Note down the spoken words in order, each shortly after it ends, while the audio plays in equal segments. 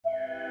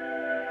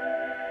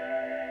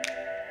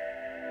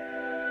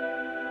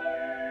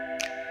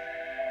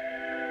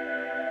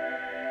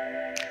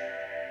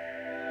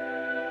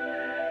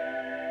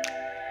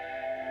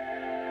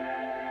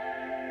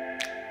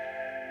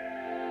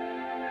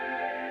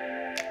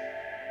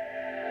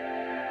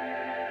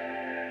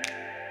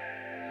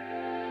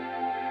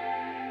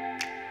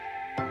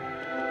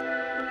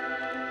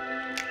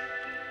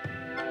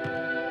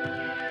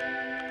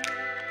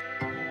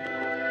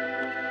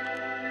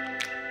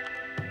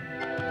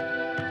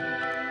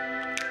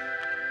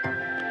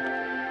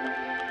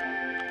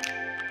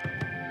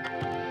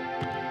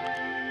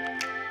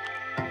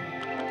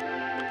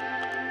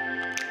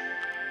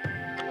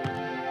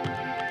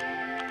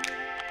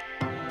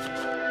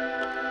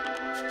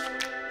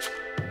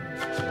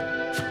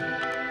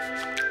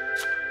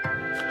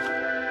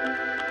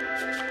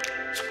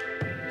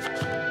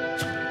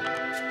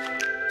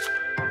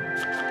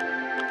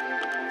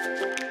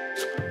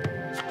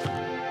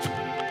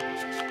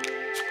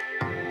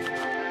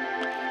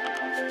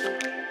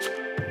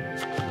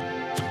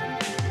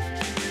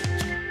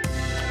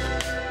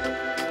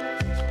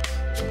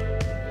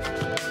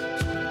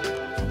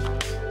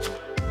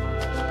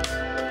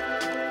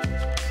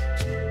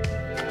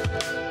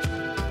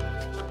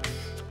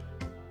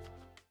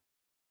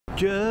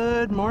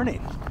Good morning.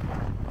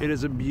 It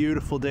is a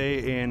beautiful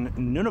day in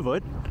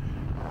Nunavut,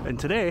 and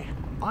today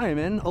I am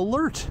in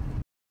Alert.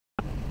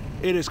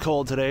 It is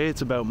cold today.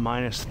 It's about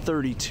minus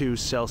 32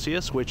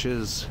 Celsius, which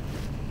is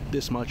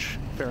this much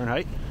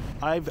Fahrenheit.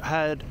 I've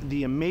had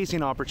the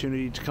amazing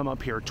opportunity to come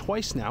up here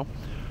twice now.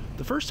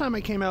 The first time I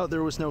came out,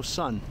 there was no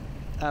sun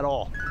at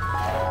all.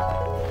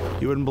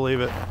 You wouldn't believe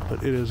it,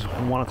 but it is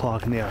 1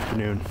 o'clock in the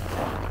afternoon.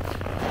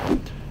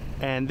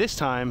 And this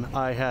time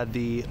I had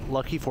the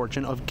lucky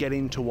fortune of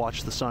getting to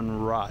watch the sun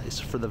rise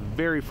for the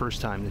very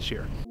first time this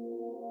year.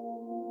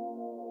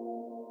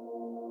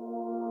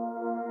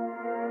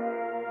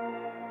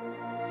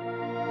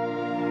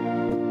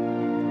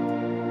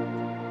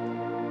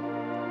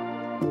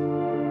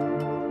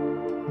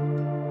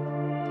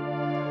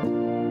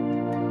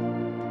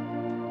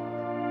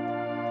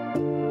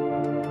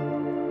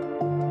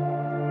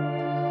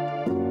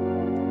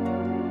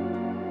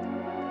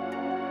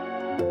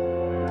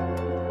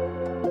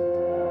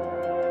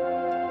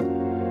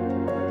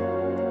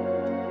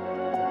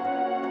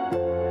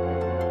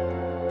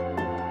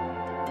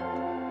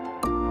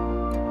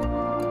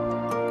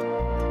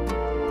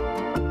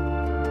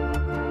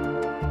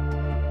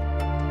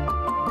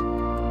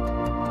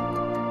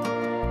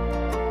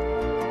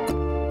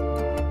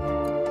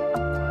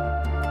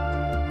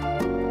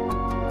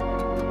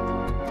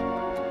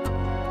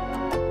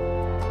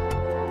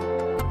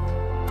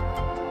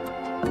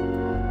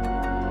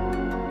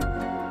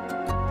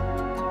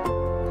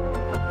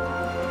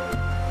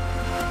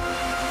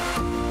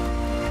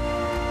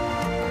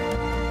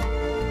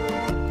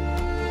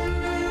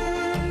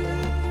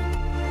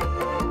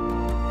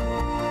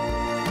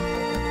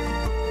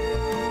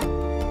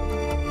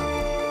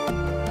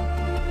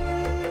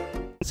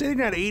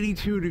 Sitting at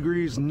 82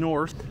 degrees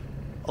north,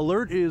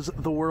 Alert is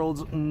the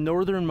world's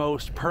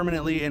northernmost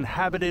permanently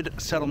inhabited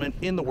settlement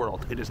in the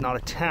world. It is not a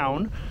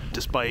town,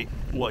 despite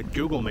what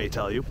Google may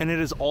tell you, and it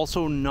is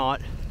also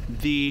not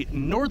the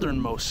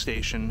northernmost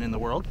station in the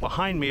world.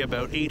 Behind me,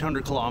 about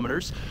 800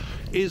 kilometers,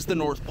 is the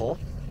North Pole.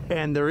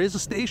 And there is a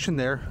station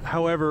there,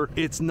 however,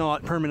 it's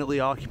not permanently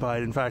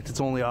occupied. In fact,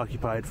 it's only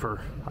occupied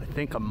for, I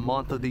think, a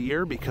month of the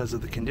year because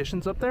of the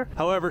conditions up there.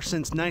 However,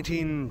 since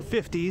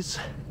 1950s,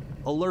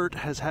 Alert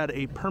has had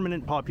a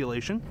permanent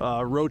population,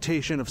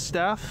 rotation of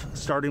staff,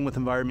 starting with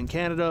Environment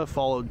Canada,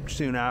 followed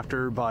soon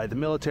after by the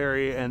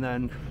military, and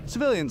then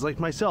civilians like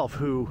myself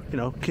who,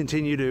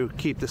 continue to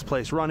keep this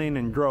place running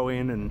and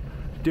growing and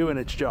doing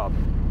its job.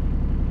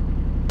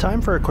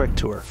 Time for a quick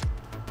tour.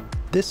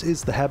 This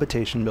is the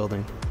Habitation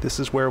building. This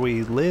is where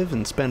we live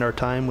and spend our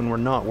time when we're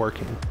not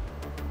working.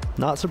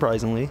 Not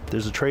surprisingly,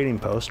 there's a trading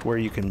post where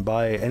you can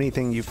buy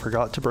anything you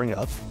forgot to bring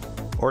up,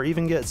 or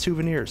even get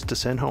souvenirs to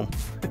send home.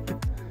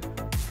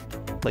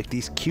 Like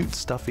these cute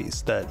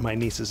stuffies that my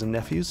nieces and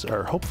nephews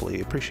are hopefully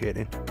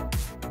appreciating.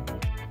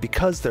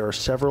 Because there are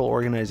several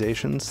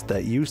organizations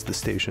that use the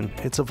station,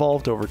 it's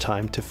evolved over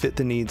time to fit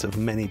the needs of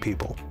many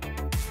people.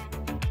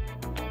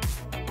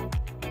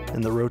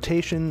 And the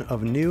rotation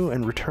of new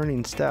and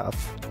returning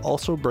staff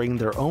also bring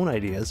their own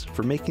ideas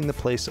for making the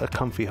place a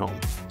comfy home.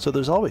 So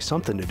there's always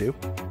something to do,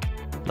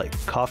 like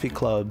coffee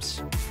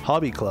clubs,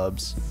 hobby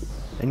clubs,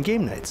 and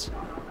game nights.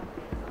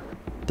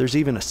 There's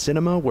even a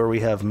cinema where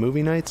we have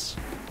movie nights,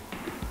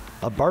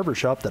 a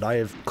barbershop that I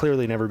have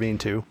clearly never been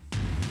to,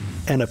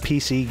 and a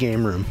PC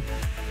game room.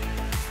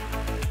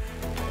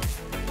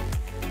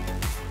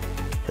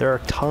 There are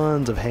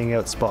tons of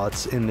hangout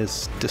spots in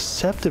this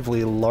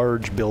deceptively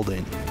large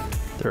building.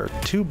 There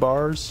are 2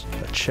 bars,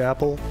 a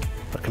chapel,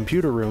 a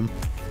computer room,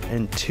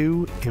 and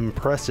 2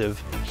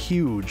 impressive,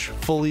 huge,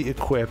 fully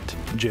equipped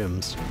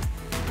gyms.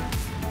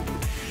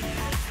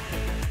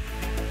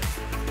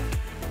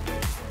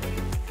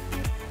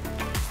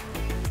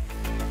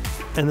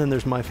 And then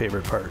there's my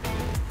favorite part,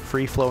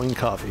 free-flowing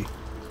coffee,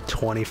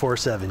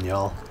 24/7,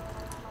 y'all.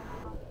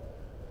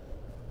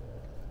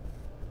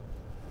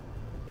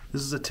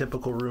 This is a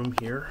typical room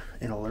here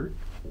in Alert,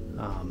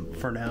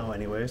 for now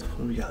anyways.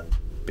 We got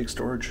big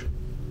storage,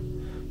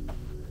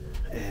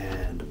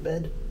 and a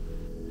bed,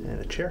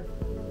 and a chair,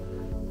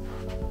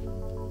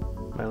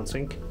 my own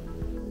sink,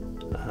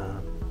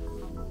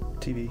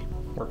 TV,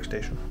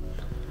 workstation.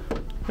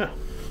 Yeah.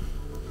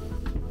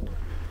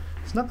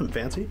 It's nothing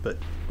fancy, but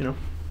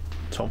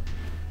it's home.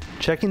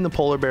 Checking the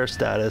polar bear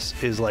status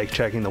is like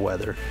checking the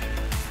weather.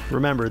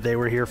 Remember, they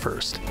were here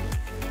first.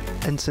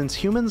 And since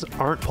humans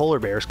aren't polar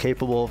bears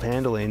capable of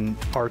handling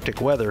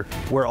Arctic weather,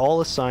 we're all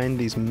assigned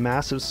these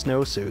massive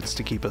snowsuits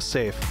to keep us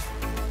safe.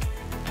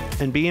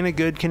 And being a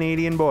good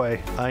Canadian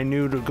boy, I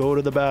knew to go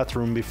to the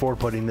bathroom before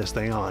putting this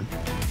thing on.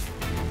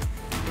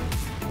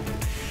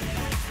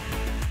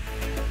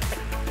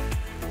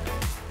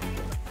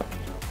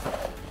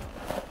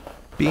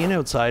 Being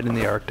outside in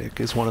the Arctic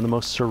is one of the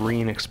most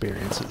serene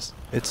experiences.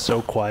 It's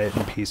so quiet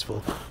and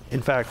peaceful.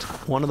 In fact,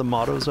 one of the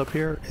mottos up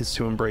here is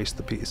to embrace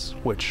the peace,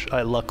 which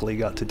I luckily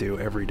got to do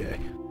every day.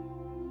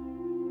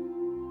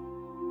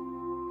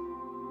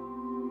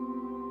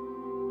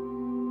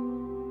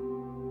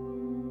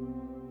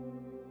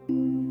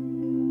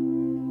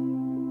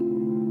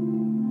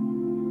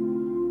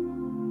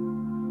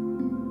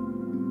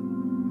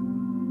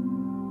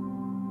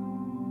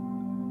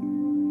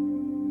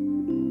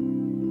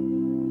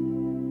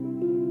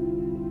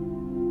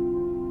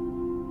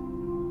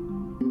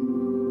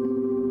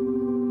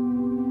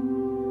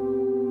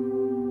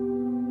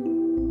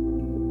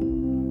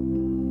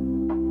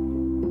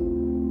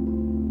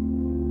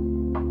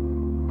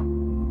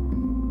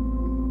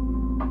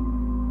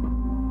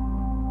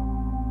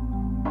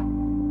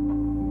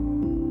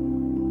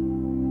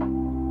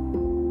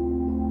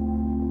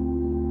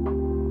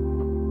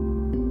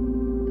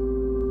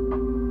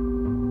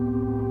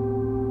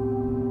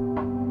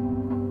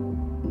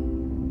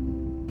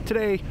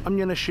 Today, I'm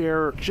gonna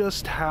share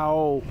just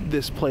how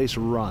this place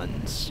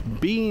runs.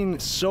 Being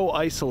so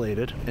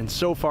isolated and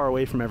so far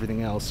away from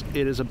everything else,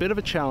 it is a bit of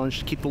a challenge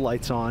to keep the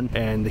lights on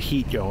and the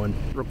heat going.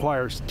 It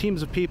requires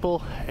teams of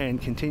people and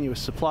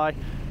continuous supply.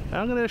 And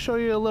I'm gonna show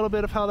you a little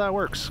bit of how that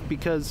works,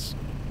 because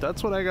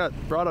that's what I got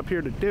brought up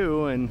here to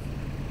do, and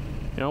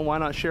why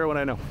not share what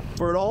I know?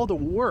 For it all to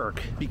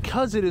work,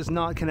 because it is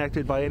not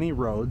connected by any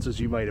roads, as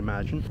you might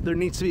imagine, there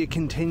needs to be a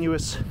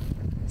continuous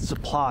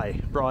supply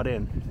brought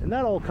in. And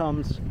that all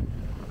comes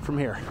from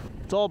here.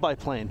 It's all by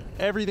plane.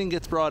 Everything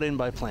gets brought in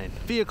by plane.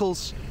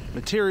 Vehicles,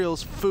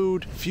 materials,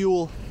 food,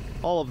 fuel,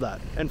 all of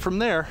that. And from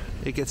there,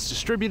 it gets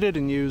distributed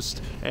and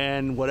used,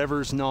 and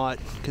whatever's not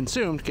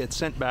consumed gets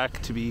sent back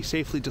to be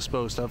safely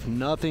disposed of.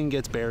 Nothing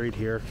gets buried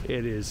here.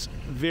 It is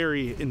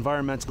very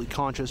environmentally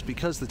conscious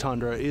because the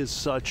tundra is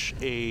such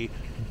a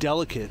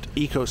delicate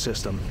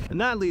ecosystem. And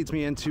that leads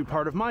me into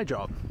part of my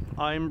job.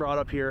 I'm brought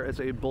up here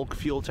as a bulk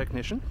fuel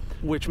technician,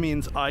 which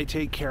means I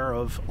take care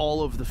of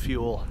all of the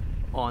fuel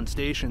on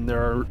station.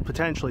 There are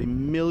potentially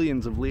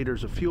millions of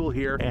liters of fuel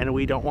here, and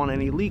we don't want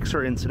any leaks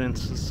or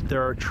incidents.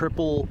 There are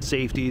triple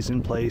safeties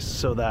in place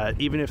so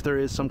that even if there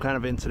is some kind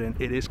of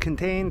incident, it is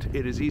contained,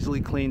 it is easily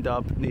cleaned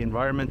up, the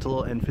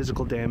environmental and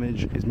physical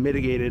damage is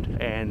mitigated,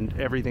 and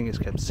everything is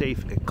kept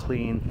safe and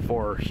clean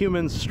for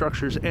humans,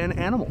 structures, and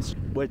animals,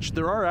 which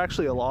there are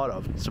actually a lot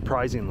of,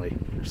 surprisingly.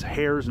 There's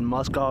hares and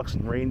muskox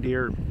and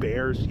reindeer,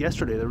 bears.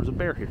 Yesterday there was a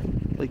bear here,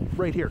 like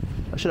right here.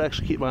 I should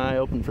actually keep my eye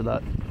open for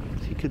that.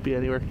 He could be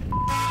anywhere.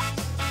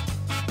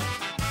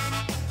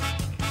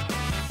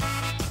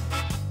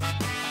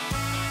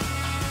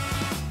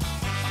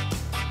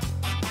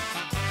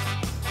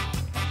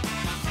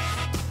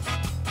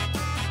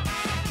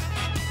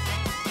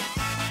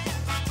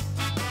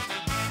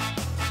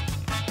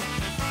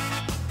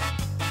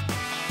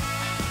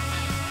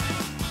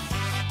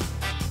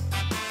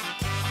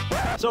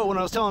 So when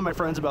I was telling my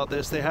friends about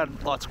this, they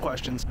had lots of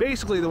questions.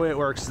 Basically, the way it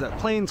works is that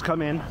planes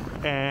come in,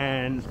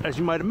 and as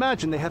you might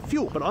imagine, they have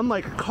fuel. But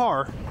unlike a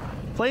car,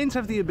 planes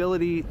have the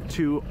ability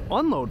to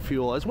unload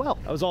fuel as well.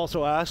 I was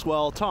also asked,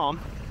 well, Tom,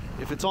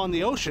 if it's on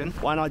the ocean,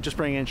 why not just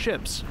bring in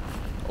ships?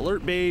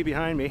 Alert Bay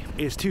behind me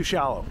is too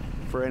shallow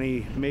for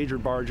any major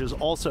barges.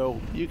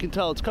 Also, you can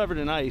tell it's covered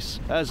in ice,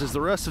 as is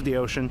the rest of the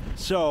ocean,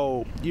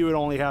 so you would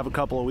only have a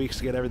couple of weeks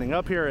to get everything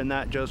up here, and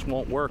that just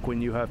won't work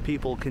when you have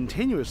people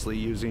continuously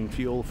using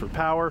fuel for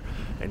power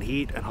and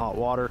heat and hot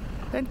water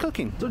and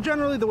cooking. So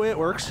generally the way it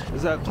works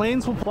is that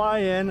planes will fly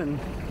in and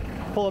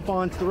pull up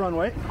onto the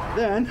runway.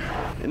 Then,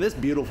 in this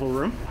beautiful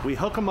room, we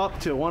hook them up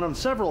to one of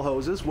several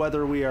hoses,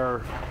 whether we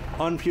are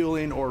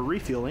unfueling or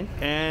refueling,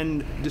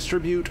 and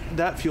distribute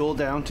that fuel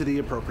down to the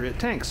appropriate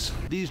tanks.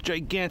 These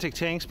gigantic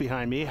tanks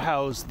behind me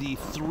house the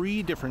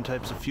 3 different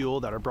types of fuel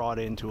that are brought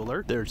into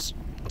Alert. There's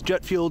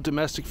jet fuel,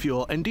 domestic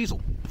fuel, and diesel.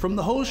 From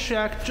the hose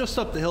shack just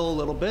up the hill a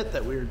little bit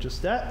that we were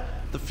just at,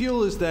 the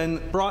fuel is then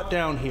brought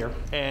down here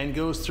and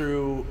goes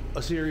through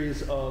a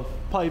series of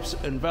pipes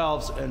and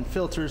valves and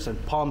filters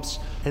and pumps,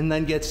 and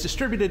then gets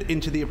distributed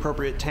into the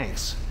appropriate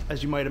tanks.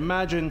 As you might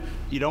imagine,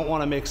 you don't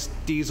want to mix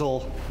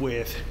diesel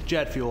with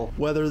jet fuel.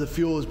 Whether the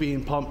fuel is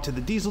being pumped to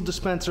the diesel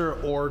dispenser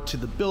or to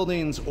the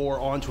buildings or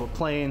onto a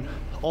plane,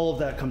 all of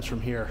that comes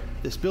from here.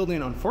 This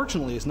building,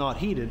 unfortunately, is not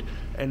heated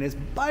and is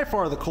by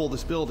far the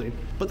coldest building,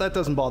 but that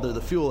doesn't bother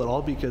the fuel at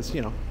all because,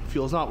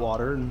 fuel is not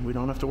water and we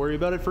don't have to worry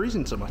about it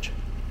freezing so much.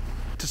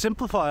 To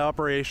simplify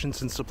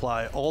operations and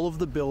supply, all of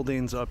the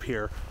buildings up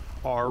here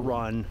are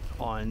run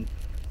on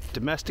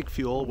domestic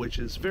fuel, which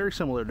is very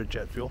similar to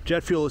jet fuel.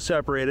 Jet fuel is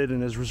separated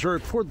and is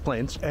reserved for the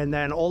planes, and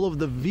then all of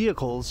the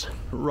vehicles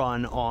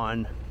run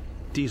on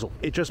diesel.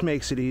 It just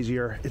makes it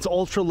easier. It's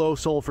ultra low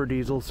sulfur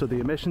diesel, so the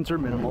emissions are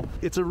minimal.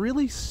 It's a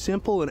really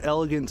simple and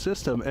elegant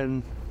system,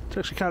 and it's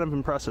actually kind of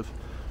impressive.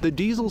 The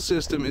diesel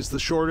system is the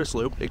shortest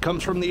loop. It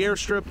comes from the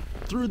airstrip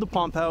through the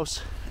pump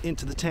house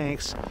into the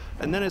tanks,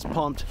 and then is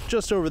pumped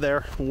just over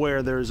there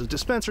where there's a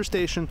dispenser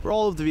station where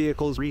all of the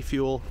vehicles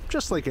refuel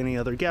just like any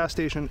other gas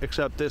station,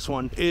 except this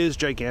one is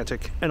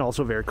gigantic and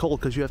also very cold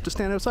because you have to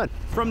stand outside.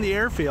 From the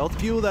airfield,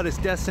 fuel that is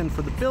destined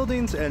for the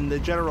buildings and the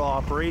general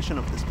operation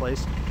of this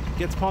place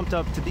gets pumped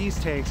up to these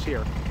tanks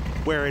here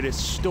where it is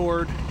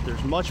stored.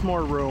 There's much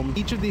more room.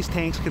 Each of these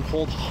tanks can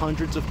hold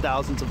hundreds of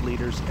thousands of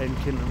liters and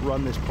can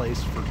run this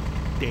place for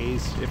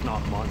days, if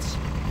not months.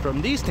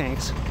 From these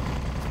tanks,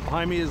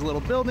 behind me is a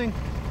little building.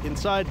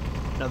 Inside,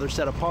 another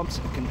set of pumps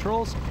and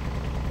controls,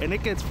 and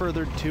it gets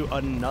furthered to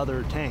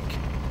another tank.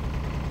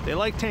 They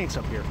like tanks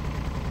up here,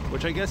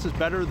 which I guess is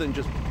better than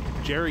just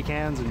jerry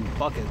cans and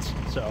buckets,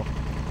 so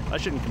I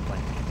shouldn't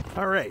complain.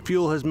 All right,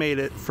 fuel has made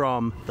it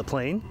from the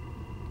plane,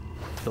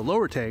 the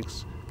lower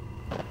tanks,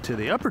 to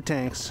the upper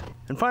tanks,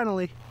 and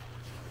finally,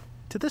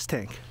 to this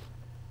tank.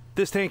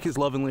 This tank is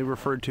lovingly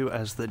referred to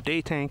as the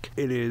day tank.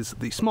 It is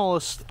the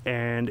smallest,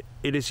 and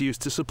it is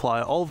used to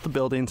supply all of the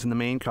buildings in the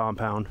main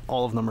compound.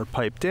 All of them are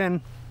piped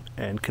in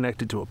and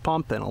connected to a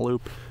pump and a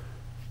loop.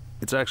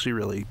 It's actually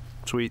really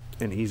sweet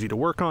and easy to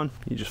work on.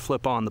 You just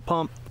flip on the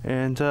pump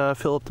and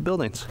fill up the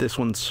buildings. This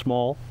one's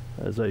small,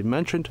 as I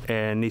mentioned,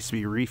 and needs to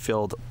be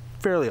refilled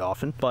fairly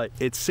often, but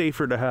it's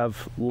safer to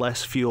have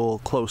less fuel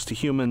close to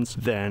humans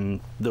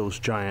than those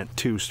giant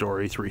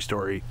 2-story,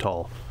 3-story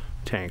tall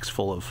tanks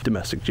full of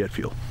domestic jet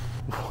fuel.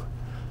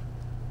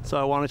 So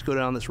I wanted to go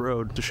down this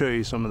road to show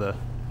you some of the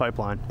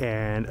pipeline,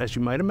 and as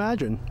you might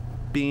imagine,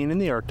 being in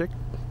the Arctic,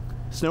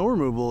 snow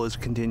removal is a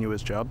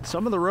continuous job.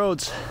 Some of the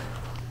roads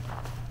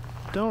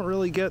don't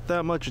really get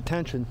that much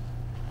attention,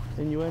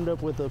 and you end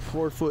up with a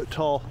 4-foot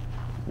tall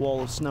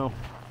wall of snow.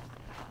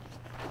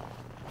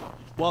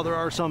 While there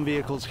are some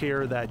vehicles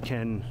here that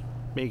can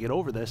make it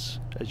over this,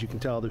 as you can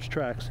tell there's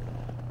tracks,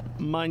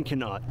 mine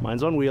cannot.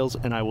 Mine's on wheels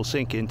and I will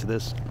sink into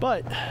this.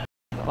 But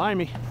behind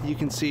me you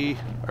can see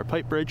our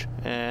pipe bridge,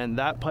 and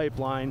that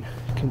pipeline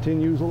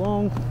continues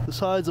along the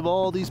sides of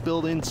all these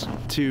buildings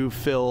to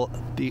fill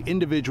the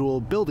individual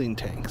building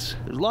tanks.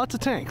 There's lots of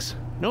tanks,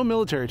 no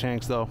military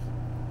tanks though,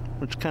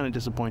 which is kind of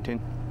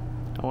disappointing.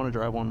 I want to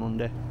drive one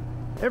day.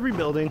 Every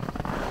building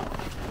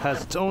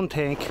has its own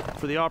tank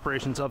for the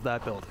operations of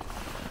that building.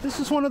 This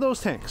is one of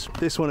those tanks.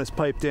 This one is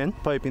piped in,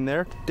 piping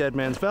there, dead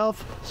man's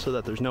valve, so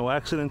that there's no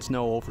accidents,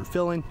 no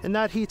overfilling, and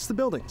that heats the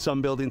building.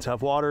 Some buildings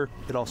have water,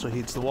 it also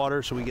heats the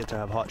water, so we get to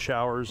have hot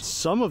showers.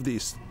 Some of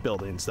these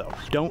buildings, though,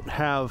 don't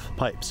have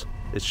pipes.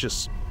 It's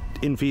just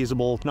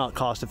infeasible, not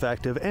cost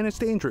effective, and it's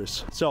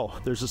dangerous. So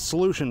there's a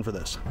solution for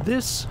this.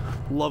 This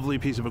lovely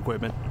piece of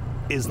equipment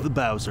is the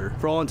Bowser.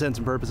 For all intents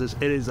and purposes,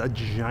 it is a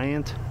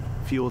giant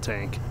fuel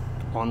tank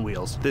on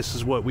wheels. This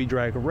is what we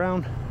drag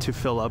around to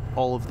fill up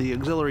all of the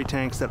auxiliary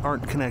tanks that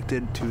aren't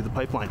connected to the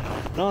pipeline.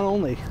 Not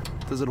only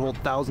does it hold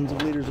thousands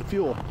of liters of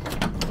fuel,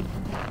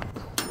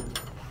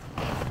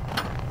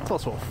 it's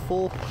also a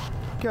full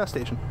gas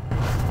station.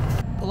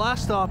 The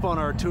last stop on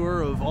our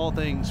tour of all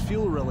things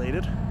fuel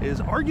related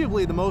is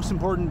arguably the most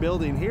important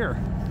building here.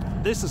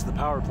 This is the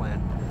power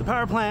plant. The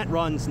power plant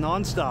runs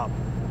non-stop,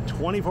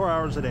 24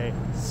 hours a day,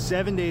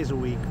 7 days a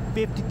week,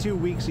 52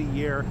 weeks a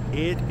year.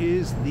 It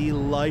is the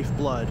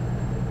lifeblood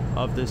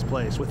of this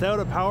place.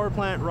 Without a power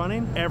plant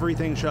running,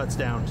 everything shuts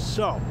down.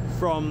 So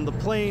from the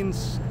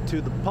planes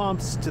to the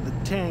pumps to the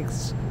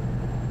tanks,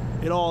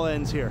 it all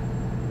ends here.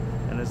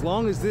 And as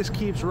long as this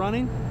keeps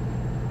running,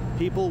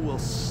 people will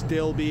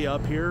still be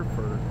up here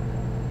for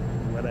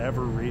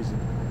whatever reason.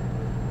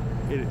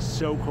 It is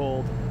so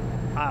cold,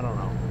 I don't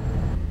know.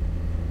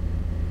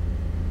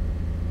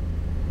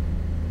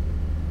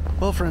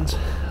 Well friends,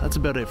 that's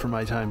about it for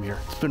my time here.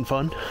 It's been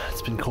fun,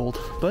 it's been cold,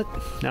 but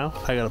now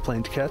I got a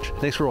plane to catch.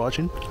 Thanks for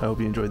watching, I hope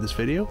you enjoyed this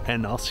video,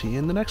 and I'll see you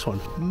in the next one.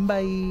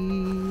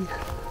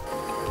 Bye!